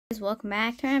welcome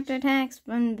back to After Attacks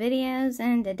Fun Videos,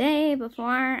 and today, before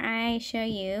I show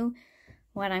you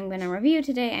what I'm going to review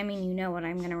today, I mean, you know what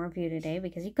I'm going to review today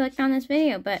because you clicked on this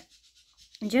video, but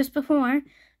just before, I'd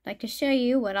like to show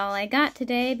you what all I got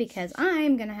today because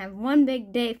I'm going to have one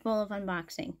big day full of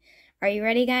unboxing. Are you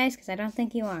ready, guys? Because I don't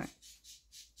think you are.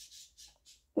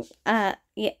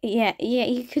 Yeah,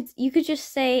 you could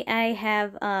just say I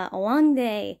have a long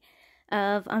day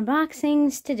of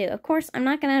unboxings to do. Of course, I'm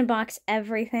not going to unbox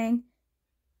everything.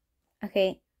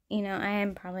 Okay, you know, I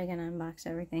am probably going to unbox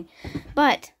everything.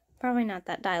 But probably not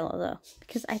that Dilo, though.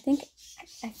 Because I think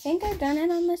I've done it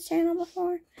on this channel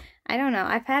before. I don't know.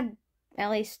 I've had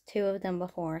at least 2 of them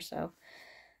before, so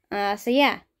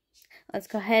yeah. Let's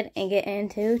go ahead and get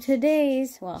into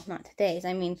today's, well, not today's,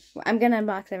 I mean, I'm going to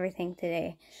unbox everything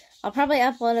today. I'll probably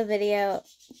upload a video,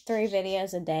 3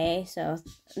 videos a day, so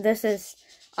this is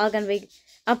all going to be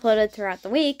uploaded throughout the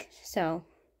week, so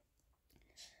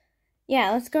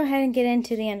yeah, let's go ahead and get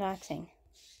into the unboxing.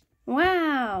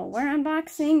 Wow, we're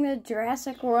unboxing the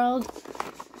Jurassic World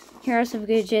Heroes of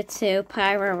Jiu-Jitsu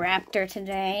Pyroraptor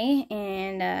today,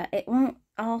 and it won't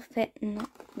all fit in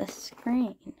the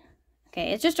screen.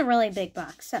 Okay, it's just a really big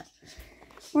box, so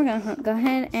we're going to go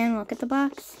ahead and look at the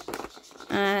box.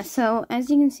 So, as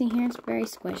you can see here, it's very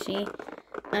squishy.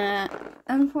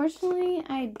 Unfortunately,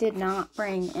 I did not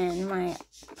bring in my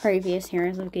previous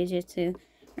Heroes of Jiu-Jitsu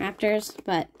Raptors,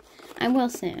 but I will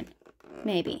soon.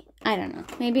 Maybe. I don't know.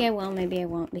 Maybe I will, maybe I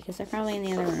won't, because they're probably in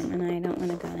the other room, and I don't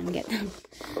want to go and get them.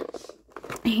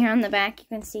 Here on the back, you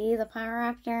can see the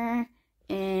Pyroraptor,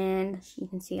 and you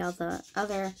can see all the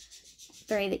other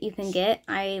 3 that you can get.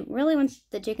 I really want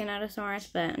the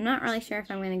Giganotosaurus, but I'm not really sure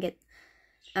if I'm going to get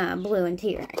Blue and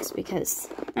T-Rex because,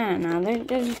 I don't know,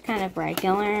 they're just kind of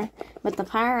regular. But the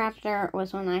Pyroraptor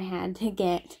was one I had to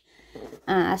get.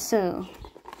 So,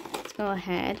 let's go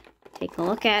ahead, take a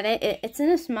look at it. It's in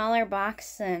a smaller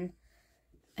box than,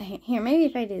 here, maybe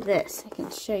if I do this, I can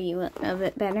show you a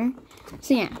bit better.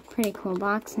 So yeah, pretty cool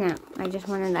box. Now, I just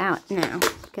want it out now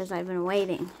because I've been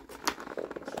waiting.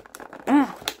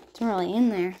 It's really in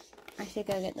there. I should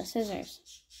go get the scissors.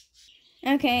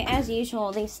 Okay, as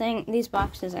usual, these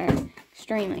boxes are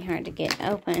extremely hard to get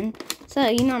open. So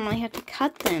you normally have to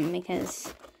cut them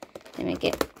because they make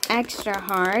it extra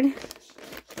hard.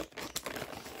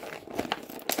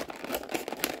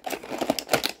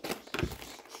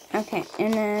 Okay,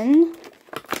 and then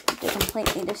to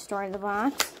completely destroy the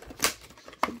box,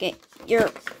 to get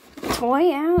your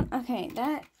toy out. Okay,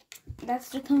 that's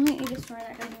to completely destroy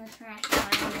that goes in the trash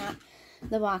pile, not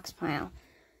the box pile.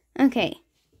 Okay.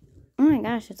 Oh my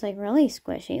gosh, it's like really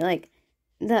squishy. Like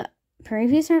the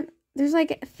previous are, there's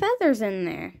like feathers in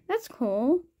there. That's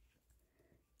cool.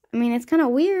 I mean, it's kind of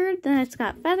weird that it's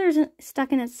got feathers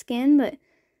stuck in its skin, but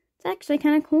it's actually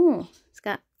kind of cool. It's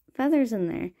got feathers in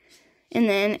there. And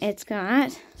then it's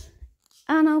got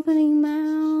an opening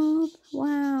mouth.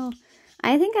 Wow.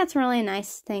 I think that's a really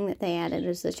nice thing that they added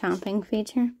is the chomping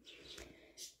feature.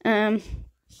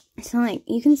 So like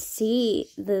you can see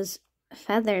those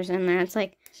feathers in there. It's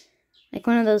like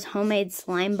one of those homemade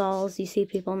slime balls you see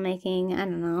people making. I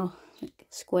don't know, like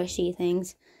squishy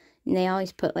things. And they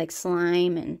always put like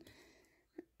slime and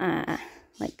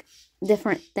like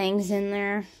different things in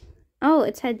there. Oh,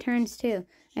 its head turns too.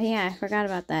 Yeah, I forgot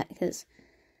about that because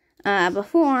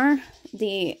before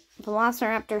the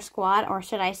Velociraptor squad, or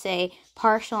should I say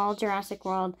partial Jurassic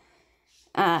World,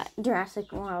 why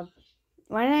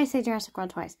did I say Jurassic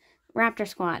World twice? Raptor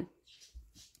squad.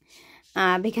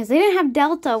 Because they didn't have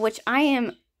Delta, which I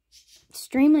am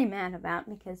extremely mad about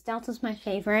because Delta's my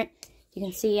favorite. You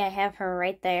can see I have her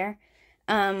right there.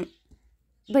 But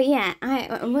yeah,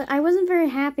 I wasn't very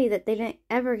happy that they didn't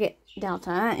ever get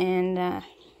Delta, and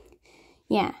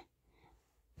yeah.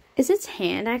 Is its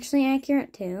hand actually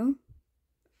accurate too?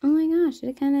 Oh my gosh,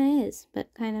 it kind of is,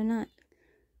 but kind of not.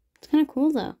 It's kind of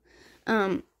cool though.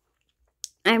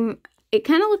 It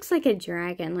kind of looks like a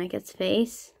dragon, like its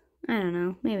face. I don't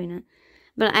know, maybe not.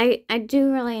 But I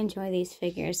do really enjoy these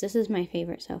figures. This is my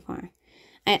favorite so far.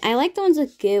 I like the ones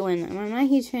with goo in them. I'm not a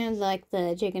huge fan of like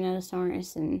the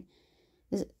Giganotosaurus. And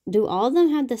do all of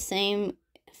them have the same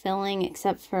filling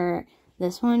except for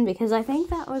this one? Because I think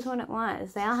that was what it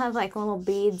was. They all have like little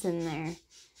beads in there.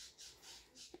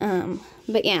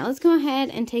 But yeah, let's go ahead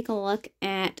and take a look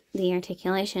at the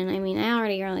articulation. I mean, I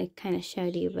already really kind of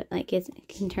showed you, but like it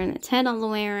can turn its head all the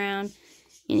way around,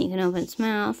 and you can open its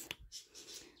mouth.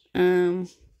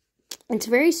 It's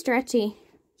very stretchy.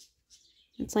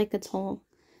 It's like its whole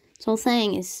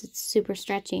thing is super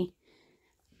stretchy.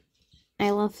 I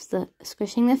love the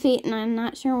squishing the feet, and I'm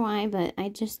not sure why, but I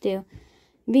just do.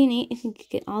 It'd be neat if you could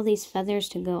get all these feathers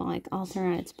to go, like, all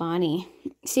throughout its body.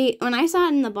 See, when I saw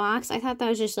it in the box, I thought that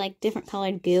was just, like, different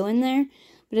colored goo in there.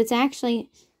 But it's actually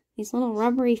these little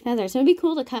rubbery feathers. So it'd be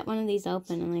cool to cut one of these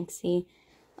open and, like, see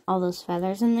all those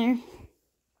feathers in there.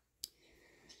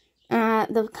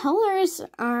 The colors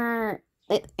are,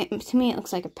 to me, it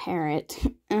looks like a parrot.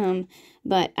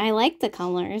 But I like the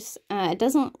colors. It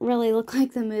doesn't really look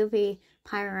like the movie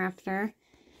Pyroraptor.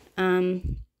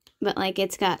 But, like,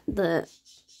 it's got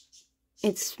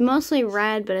it's mostly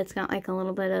red, but it's got, like, a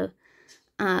little bit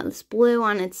of this blue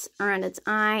on around its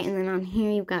eye. And then on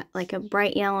here, you've got, like, a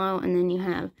bright yellow. And then you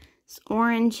have this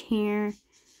orange here.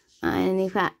 And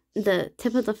you've got the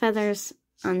tip of the feathers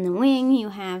on the wing. You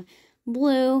have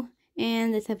blue.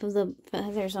 And the tip of the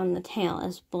feathers on the tail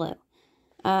is blue.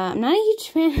 I'm not a huge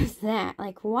fan of that.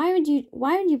 Like, why would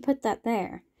you put that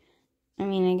there? I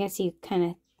mean, I guess you kind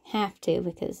of have to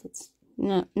because it's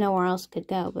nowhere else could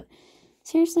go. But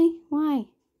seriously, why?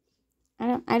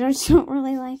 I just don't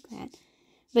really like that.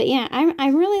 But yeah, I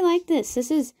really like this.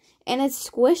 And it's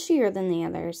squishier than the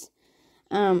others.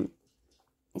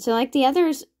 So like the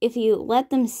others, if you let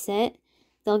them sit,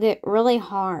 they'll get really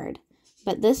hard.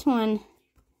 But this one,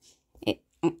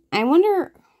 I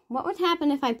wonder what would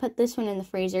happen if I put this one in the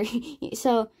freezer.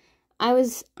 So, I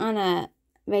was on a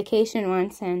vacation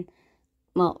once, and,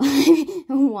 well,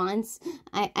 once.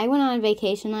 I went on a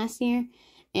vacation last year,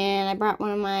 and I brought one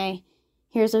of my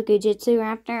Heroes of Gujitsu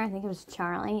Raptor. I think it was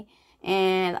Charlie.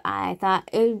 And I thought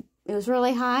it was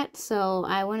really hot, so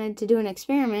I wanted to do an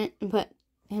experiment and put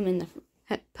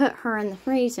her in the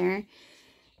freezer.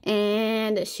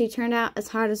 And she turned out as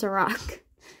hard as a rock.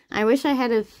 I wish I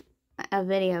had a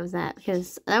video of that,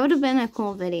 because that would have been a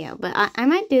cool video. But I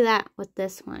might do that with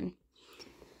this one,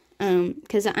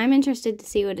 because I'm interested to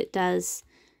see what it does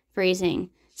freezing.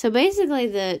 So basically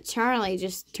the Charlie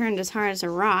just turned as hard as a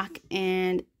rock,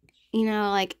 and you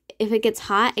know, like, if it gets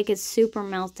hot, it gets super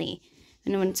melty,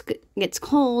 and when it gets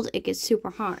cold, it gets super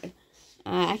hard.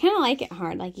 I kind of like it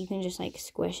hard, like you can just like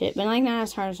squish it, but like not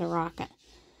as hard as a rock.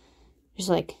 Just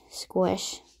like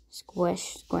squish,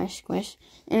 squish, squish, squish.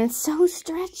 And it's so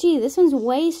stretchy. This one's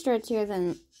way stretchier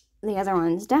than the other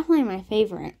ones. Definitely my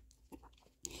favorite.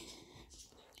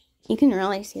 You can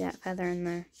really see that feather in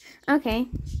there. Okay,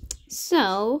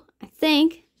 so I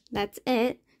think that's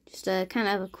it. Just a kind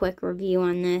of a quick review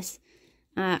on this.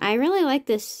 I really like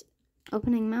this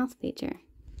opening mouth feature.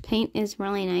 Paint is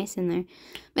really nice in there.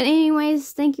 But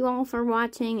anyways, thank you all for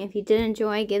watching. If you did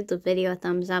enjoy, give the video a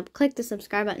thumbs up. Click the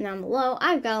subscribe button down below.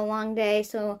 I've got a long day,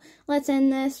 so let's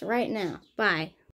end this right now. Bye.